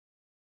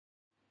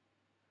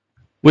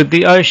With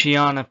the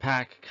Oceania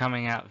Pack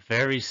coming out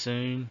very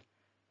soon,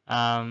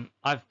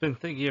 I've been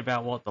thinking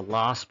about what the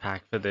last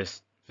pack for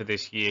this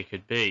year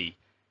could be,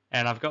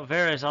 and I've got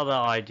various other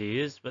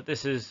ideas, but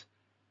this is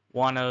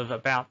one of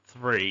about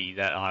 3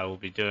 that I will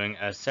be doing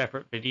as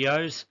separate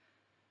videos.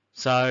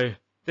 So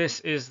this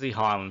is the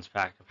Highlands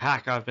pack, a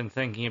pack I've been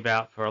thinking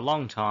about for a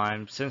long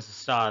time, since the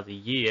start of the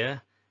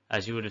year,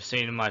 as you would have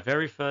seen in my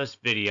very first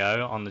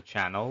video on the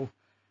channel.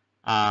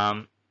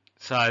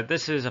 So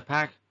this is a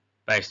pack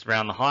based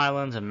around the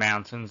highlands and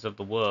mountains of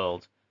the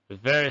world, with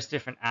various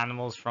different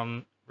animals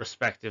from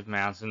respective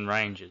mountain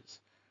ranges.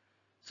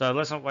 So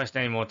let's not waste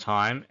any more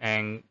time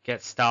and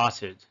get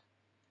started.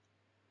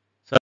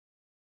 So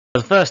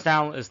the first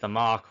animal is the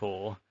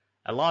markhor,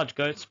 a large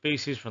goat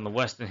species from the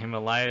western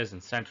Himalayas in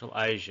Central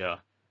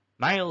Asia.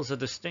 Males are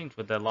distinct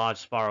with their large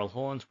spiral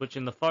horns, which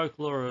in the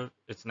folklore of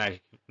its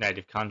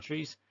native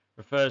countries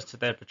refers to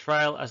their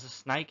portrayal as a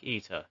snake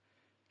eater.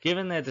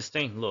 Given their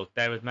distinct look,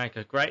 they would make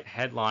a great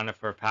headliner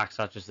for a pack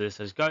such as this,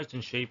 as goats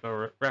and sheep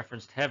are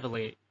referenced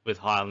heavily with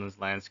Highlands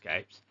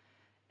landscapes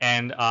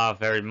and are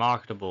very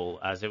marketable,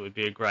 as it would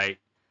be a great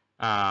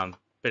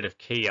bit of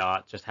key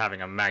art just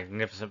having a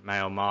magnificent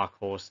male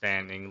markhor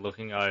standing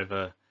looking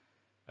over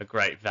a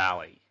great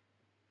valley.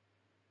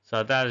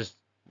 So that is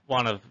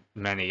one of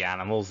many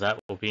animals that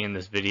will be in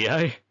this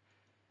video.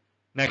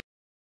 Next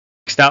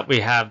up we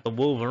have the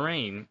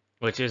wolverine,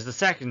 which is the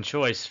second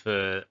choice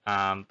for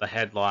the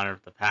headliner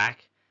of the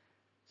pack.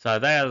 So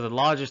they are the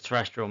largest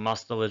terrestrial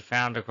mustelid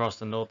found across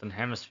the northern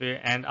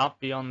hemisphere and up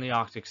beyond the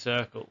Arctic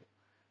Circle.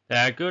 They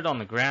are good on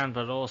the ground,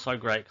 but also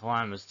great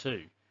climbers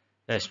too.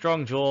 Their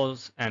strong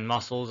jaws and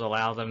muscles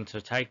allow them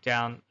to take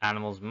down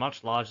animals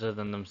much larger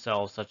than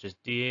themselves, such as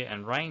deer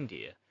and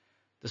reindeer.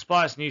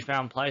 Despite its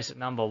newfound place at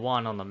number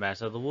 1 on the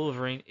meta, the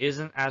wolverine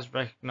isn't as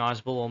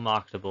recognizable or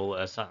marketable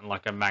as something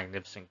like a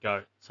magnificent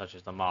goat, such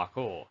as the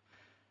markhor,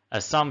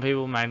 as some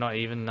people may not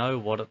even know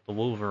what the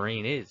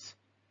wolverine is.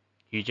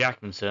 Hugh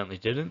Jackman certainly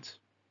didn't.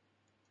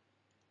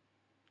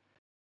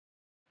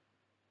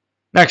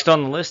 Next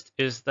on the list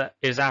is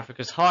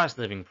Africa's highest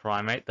living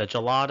primate, the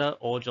gelada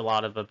or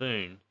gelada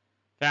baboon,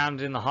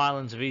 found in the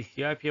highlands of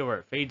Ethiopia, where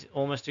it feeds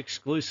almost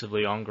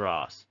exclusively on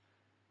grass.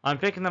 I'm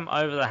picking them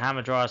over the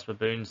hamadryas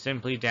baboon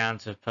simply down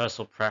to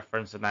personal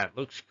preference and that it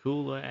looks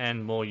cooler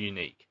and more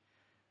unique.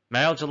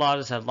 Male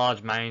geladas have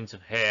large manes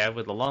of hair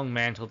with a long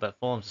mantle that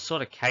forms a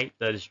sort of cape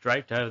that is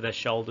draped over their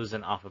shoulders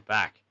and upper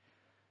back.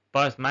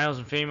 Both males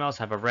and females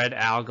have a red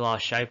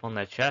hourglass shape on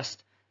their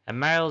chest, and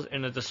males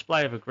in a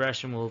display of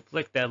aggression will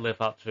flick their lip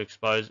up to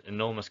expose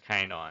enormous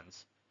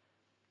canines.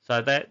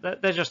 So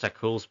they're just a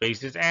cool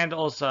species, and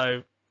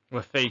also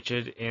were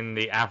featured in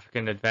the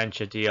African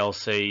Adventure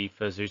DLC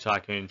for Zoo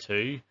Tycoon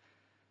 2.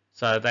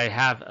 So they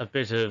have a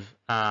bit of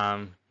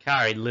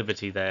carried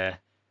liberty there,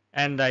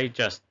 and they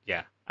just,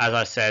 yeah, as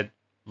I said,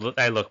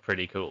 they look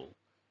pretty cool.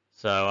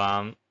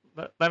 So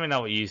let me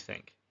know what you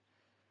think.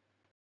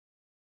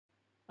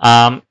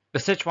 The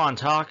Sichuan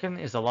Tarkin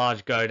is a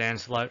large goat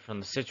antelope from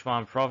the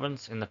Sichuan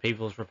province in the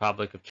People's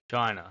Republic of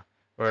China,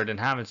 where it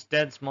inhabits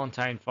dense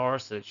montane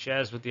forests that it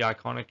shares with the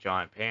iconic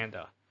giant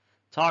panda.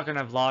 Tarkin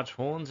have large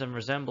horns and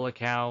resemble a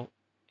cow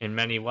in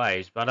many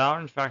ways, but are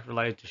in fact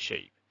related to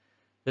sheep.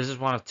 This is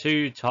one of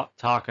 2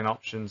 Tarkin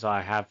options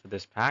I have for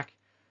this pack.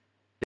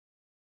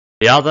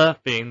 The other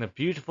being the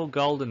beautiful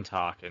golden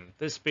Tarkin.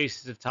 This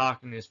species of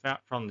Tarkin is found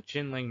from the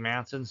Chinling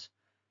Mountains,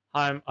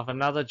 home of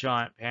another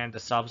giant panda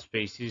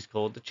subspecies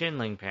called the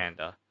Chinling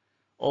panda.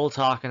 All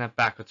Tarkin have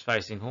backwards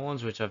facing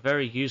horns, which are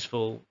very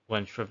useful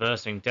when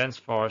traversing dense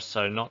forests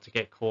so not to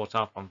get caught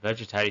up on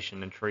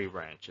vegetation and tree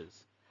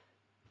branches.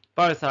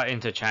 Both are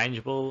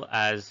interchangeable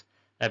as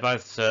they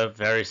both serve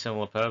very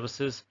similar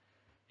purposes.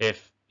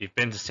 If you've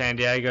been to San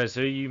Diego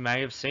Zoo, you may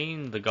have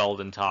seen the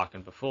golden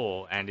Tarkin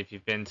before, and if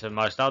you've been to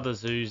most other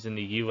zoos in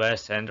the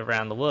US and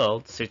around the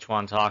world,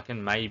 Sichuan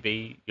Tarkin may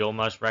be your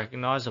most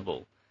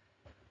recognizable.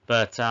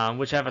 But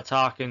whichever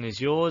Tarkin is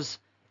yours,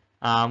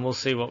 we'll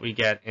see what we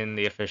get in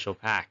the official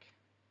pack.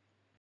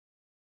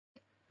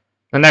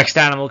 The next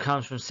animal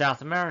comes from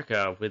South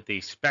America with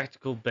the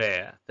spectacled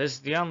bear. This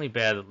is the only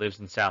bear that lives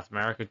in South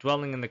America,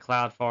 dwelling in the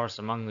cloud forest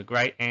among the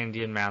great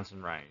Andean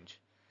mountain range.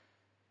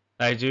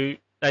 They do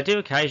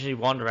occasionally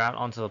wander out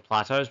onto the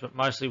plateaus, but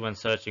mostly when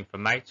searching for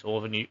mates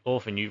or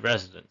for new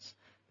residents.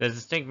 Their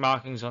distinct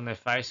markings on their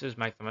faces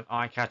make them an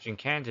eye-catching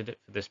candidate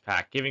for this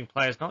pack, giving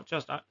players not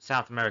just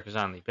South America's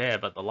only bear,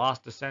 but the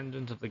last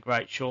descendant of the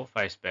great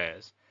short-faced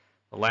bears,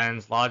 the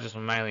land's largest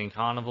mammalian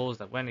carnivores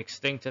that went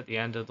extinct at the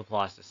end of the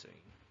Pleistocene.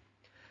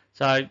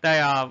 So they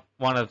are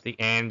one of the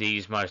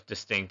Andes' most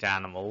distinct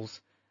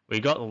animals. We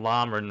got the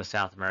llama in the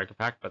South America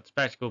pack, but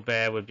spectacled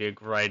bear would be a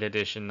great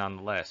addition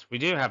nonetheless. We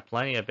do have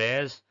plenty of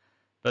bears,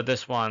 but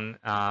this one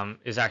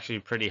is actually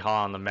pretty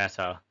high on the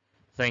meta.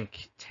 I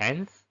think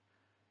 10th?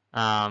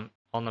 On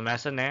the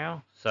meta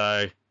now,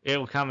 so it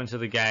will come into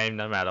the game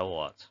no matter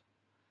what.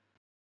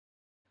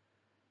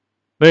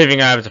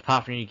 Moving over to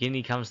Papua New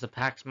Guinea comes the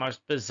pack's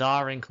most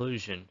bizarre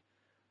inclusion.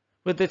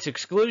 With its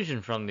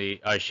exclusion from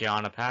the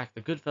Oceania Pack, the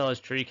Goodfellows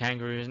tree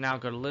kangaroo has now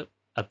got a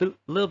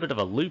little bit of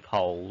a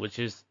loophole, which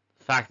is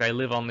the fact they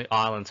live on the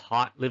island's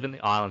live in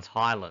the island's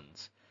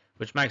highlands,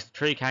 which makes the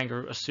tree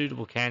kangaroo a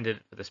suitable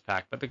candidate for this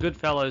pack. But the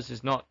Goodfellows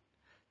is not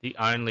the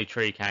only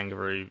tree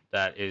kangaroo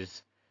that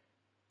is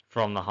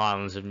from the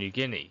highlands of New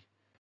Guinea.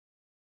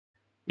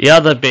 The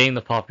other being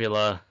the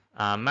popular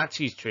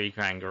Matsy's tree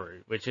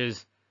kangaroo, which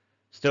is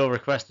still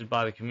requested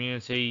by the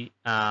community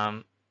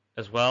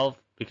as well,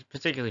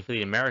 particularly for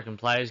the American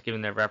players,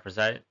 given their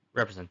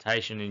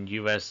representation in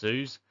US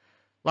zoos.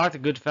 Like the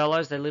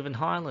Goodfellows, they live in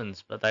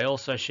Highlands, but they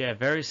also share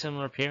very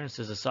similar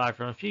appearances aside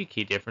from a few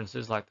key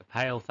differences like the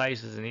pale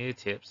faces and ear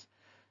tips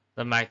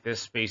that make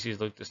this species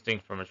look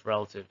distinct from its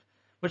relative.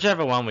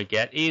 Whichever one we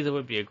get, either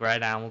would be a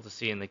great animal to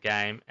see in the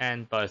game,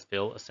 and both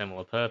fill a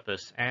similar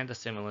purpose and a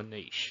similar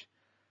niche.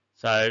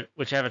 So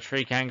whichever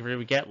tree kangaroo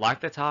we get, like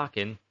the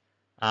Tycoon,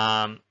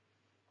 yeah,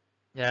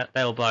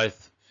 they will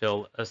both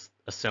fill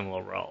a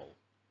similar role.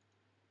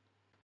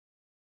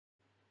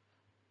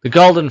 The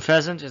golden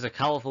pheasant is a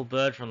colourful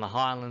bird from the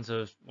highlands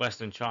of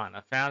western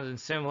China, found in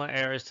similar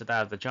areas to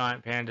that of the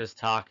giant pandas,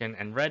 Tycoon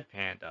and red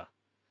panda.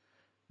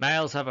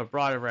 Males have a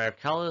bright array of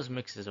colours,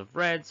 mixes of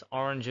reds,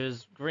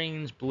 oranges,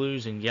 greens,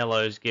 blues and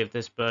yellows give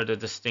this bird a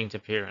distinct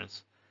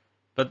appearance.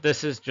 But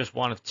this is just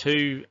one of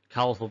two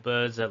colourful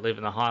birds that live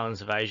in the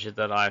highlands of Asia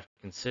that I've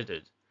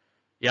considered.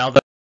 The other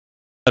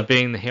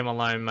being the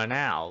Himalayan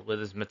Manal, with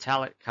its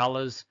metallic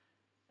colours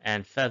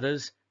and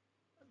feathers.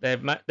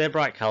 Their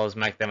bright colours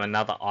make them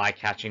another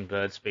eye-catching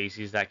bird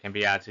species that can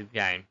be added to the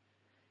game.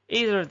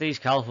 Either of these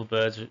colourful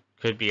birds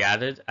could be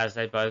added, as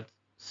they both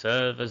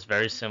serve as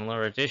very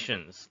similar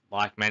additions.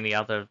 Like many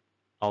other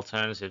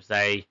alternatives,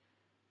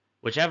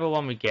 whichever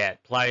one we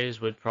get,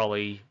 players would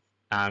probably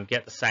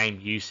get the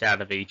same use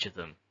out of each of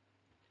them.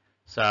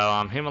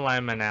 So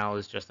Himalayan Manal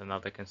is just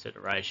another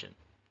consideration.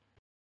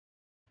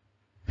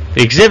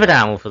 The exhibit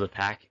animal for the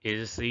pack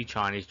is the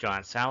Chinese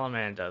giant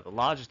salamander, the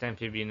largest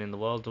amphibian in the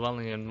world,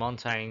 dwelling in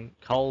montane,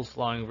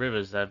 cold-flowing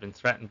rivers that have been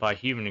threatened by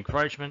human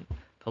encroachment,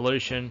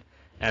 pollution,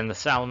 and the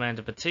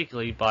salamander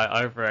particularly by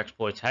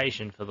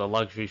overexploitation for the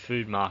luxury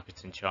food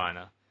markets in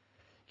China.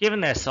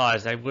 Given their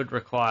size, they would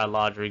require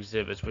larger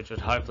exhibits, which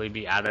would hopefully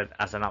be added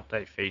as an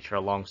update feature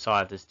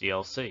alongside this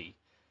DLC.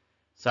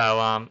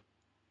 So,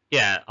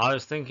 yeah, I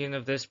was thinking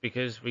of this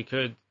because we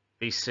could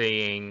be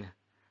seeing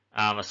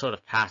a sort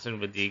of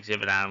pattern with the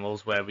exhibit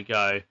animals where we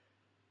go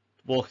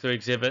walk through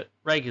exhibit,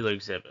 regular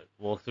exhibit,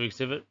 walk through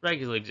exhibit,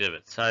 regular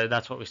exhibit. So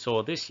that's what we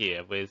saw this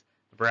year with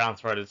the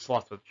brown-throated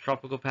sloth with the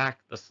tropical pack,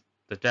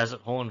 the desert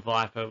horned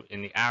viper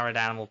in the arid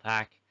animal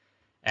pack,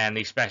 and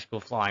the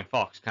spectacled flying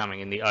fox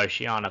coming in the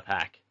Oceania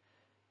pack.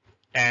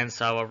 And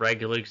so a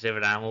regular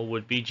exhibit animal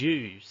would be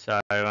due. So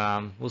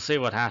we'll see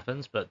what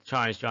happens, but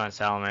Chinese giant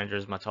salamander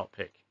is my top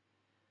pick.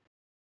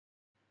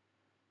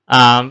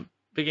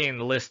 Beginning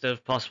the list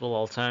of possible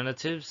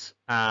alternatives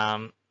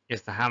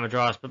is the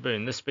Hamadryas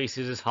baboon. This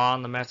species is high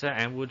on the meta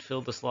and would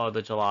fill the slot of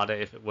the gelada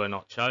if it were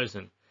not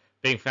chosen,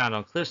 being found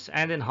on cliffs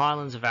and in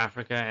highlands of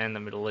Africa and the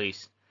Middle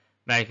East,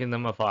 making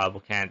them a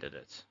viable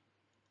candidate.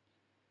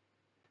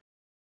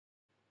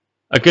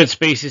 A good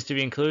species to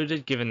be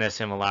included, given their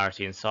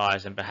similarity in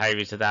size and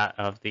behaviour to that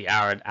of the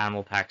arid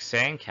animal pack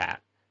sand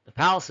cat, the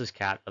Pallas's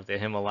cat of the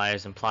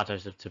Himalayas and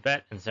plateaus of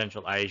Tibet and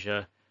Central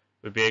Asia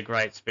would be a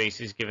great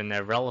species given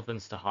their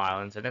relevance to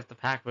highlands, and if the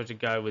pack were to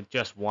go with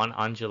just one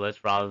ungulate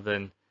rather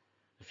than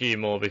a few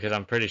more, because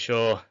I'm pretty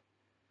sure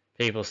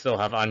people still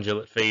have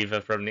ungulate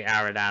fever from the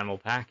arid animal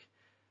pack,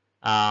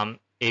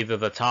 either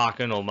the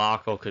Tycoon or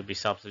Markle could be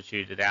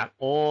substituted out,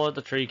 or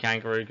the tree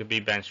kangaroo could be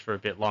benched for a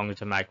bit longer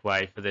to make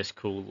way for this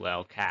cool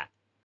little cat.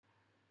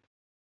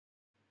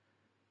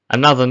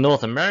 Another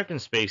North American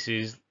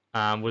species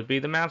would be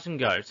the mountain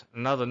goat,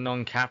 another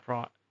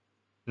non-goat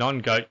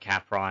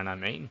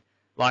caprine,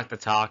 Like the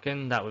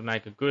Tycoon, that would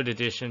make a good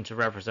addition to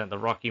represent the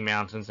Rocky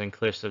Mountains and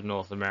cliffs of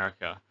North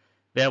America.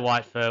 Their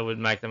white fur would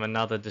make them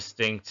another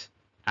distinct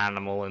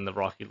animal in the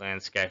rocky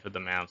landscape of the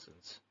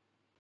mountains.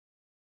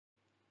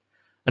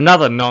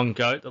 Another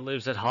non-goat that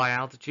lives at high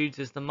altitudes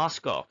is the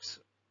muskox,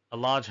 a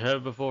large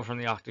herbivore from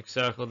the Arctic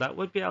Circle that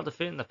would be able to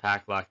fit in the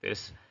pack like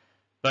this,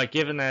 but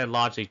given their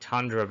largely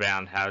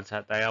tundra-bound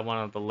habitat, they are one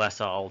of the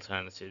lesser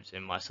alternatives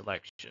in my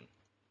selection.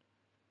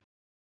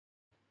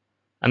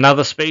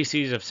 Another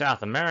species of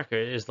South America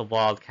is the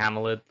wild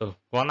camelid, the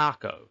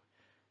guanaco,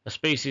 a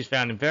species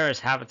found in various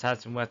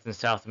habitats in western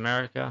South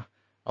America,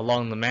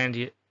 along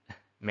the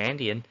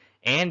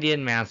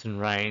Andean mountain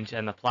range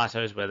and the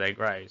plateaus where they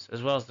graze,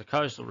 as well as the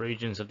coastal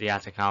regions of the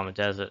Atacama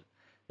Desert.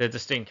 Their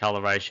distinct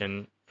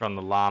coloration from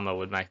the llama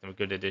would make them a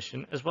good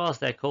addition, as well as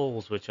their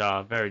calls, which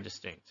are very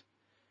distinct.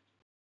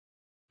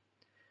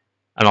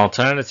 An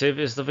alternative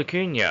is the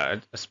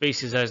vicuña, a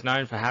species that is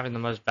known for having the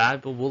most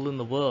valuable wool in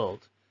the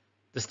world,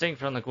 distinct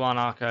from the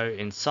guanaco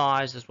in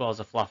size as well as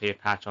a fluffier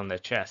patch on their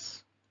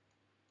chests.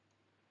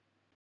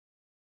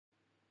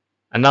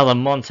 Another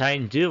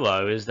montane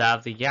duo is that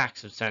of the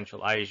yaks of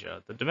Central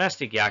Asia. The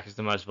domestic yak is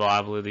the most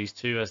viable of these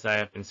two as they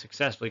have been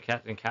successfully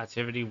kept in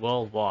captivity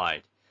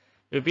worldwide.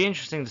 It would be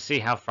interesting to see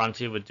how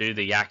Frontier would do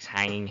the yak's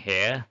hanging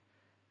hair,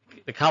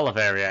 the colour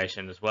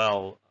variation as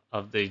well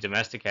of the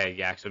domesticated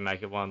yaks would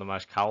make it one of the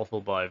most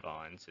colourful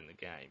bovines in the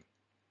game.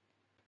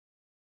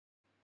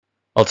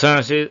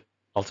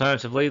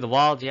 Alternatively, the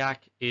wild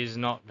yak is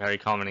not very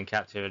common in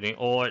captivity,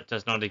 or it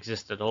does not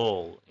exist at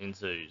all in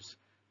zoos,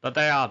 but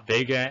they are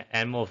bigger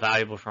and more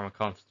valuable from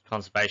a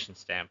conservation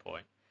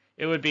standpoint.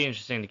 It would be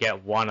interesting to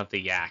get one of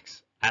the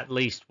yaks, at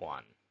least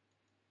one.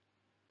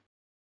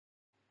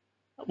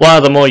 One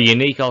of the more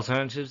unique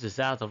alternatives is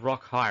that of the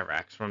rock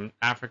hyrax from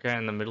Africa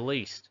and the Middle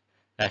East.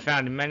 They are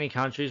found in many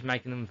countries,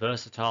 making them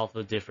versatile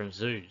for different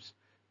zoos.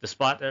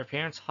 Despite their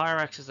appearance,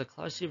 hyraxes are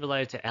closely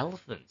related to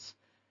elephants.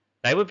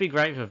 They would be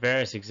great for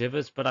various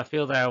exhibits, but I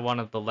feel they are one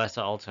of the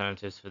lesser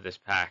alternatives for this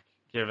pack,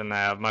 given they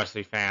are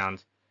mostly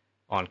found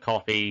on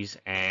koppies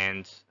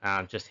and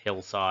just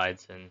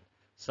hillsides and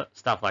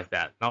stuff like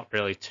that. Not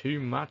really too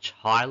much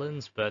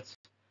Highlands, but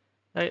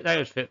they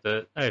would fit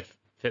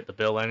the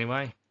bill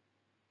anyway.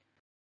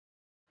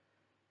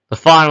 The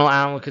final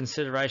animal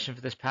consideration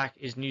for this pack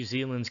is New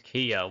Zealand's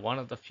Kia, one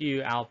of the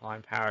few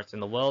alpine parrots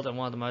in the world and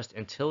one of the most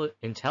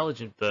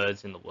intelligent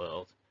birds in the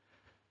world.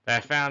 They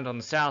are found on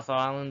the South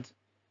Island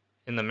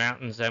in the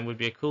mountains and would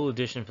be a cool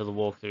addition for the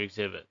walkthrough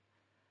exhibit.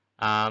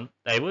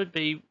 They would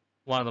be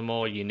one of the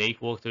more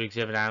unique walkthrough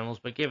exhibit animals,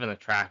 but given the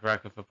track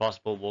record for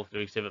possible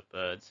walkthrough exhibit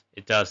birds,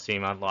 it does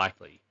seem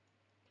unlikely.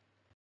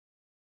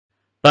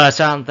 But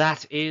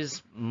that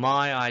is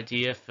my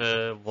idea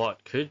for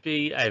what could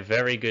be a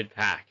very good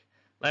pack.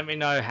 Let me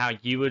know how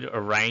you would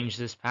arrange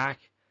this pack.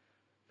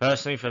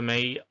 Personally, for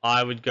me,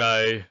 I would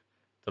go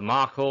the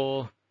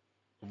Markhor,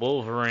 the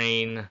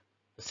Wolverine,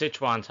 the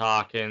Sichuan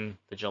Tarkin,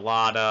 the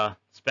Gelada,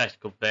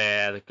 Spectacled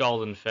Bear, the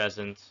Golden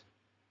Pheasant,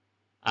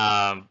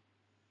 the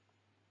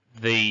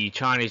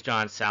Chinese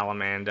Giant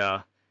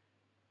Salamander,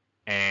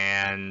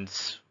 and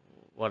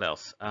what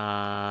else?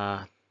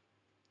 I've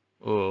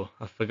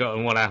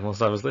forgotten what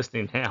animals I was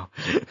listing now.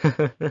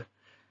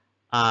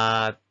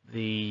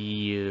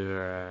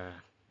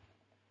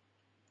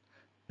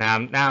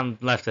 Now I'm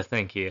left to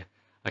think here.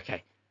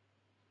 Okay,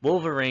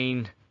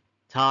 Wolverine,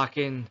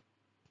 Tarkin,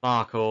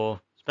 Markhor,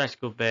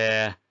 Spectacled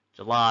Bear,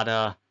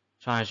 Gelada,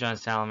 Chinese Giant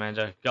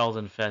Salamander,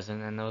 Golden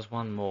Pheasant, and there was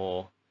one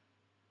more.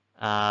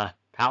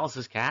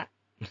 Pallas's cat?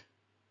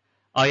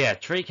 Oh yeah,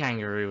 Tree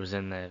Kangaroo was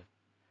in there.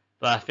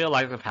 But I feel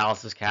like the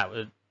Pallas's cat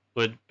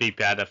would be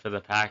better for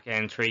the pack,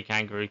 and Tree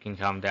Kangaroo can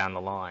come down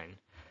the line.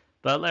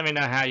 But let me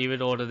know how you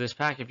would order this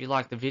pack. If you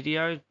like the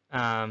video,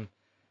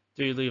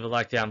 do leave a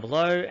like down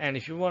below. And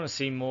if you want to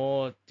see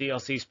more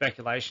DLC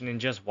speculation in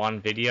just one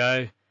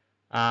video,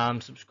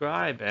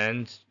 subscribe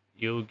and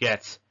you'll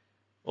get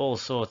all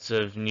sorts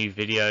of new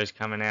videos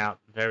coming out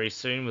very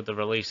soon with the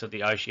release of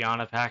the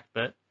Oceania Pack.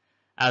 But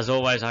as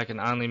always, I can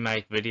only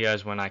make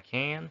videos when I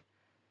can.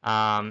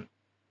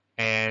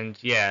 And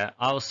yeah,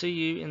 I will see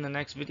you in the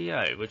next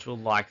video, which will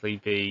likely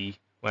be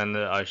when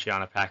the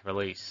Oceania Pack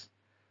release.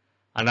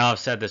 I know I've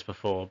said this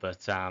before,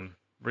 but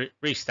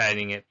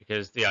restating it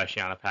because the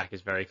Oceania Pack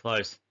is very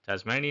close.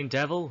 Tasmanian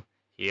Devil,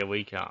 here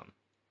we come.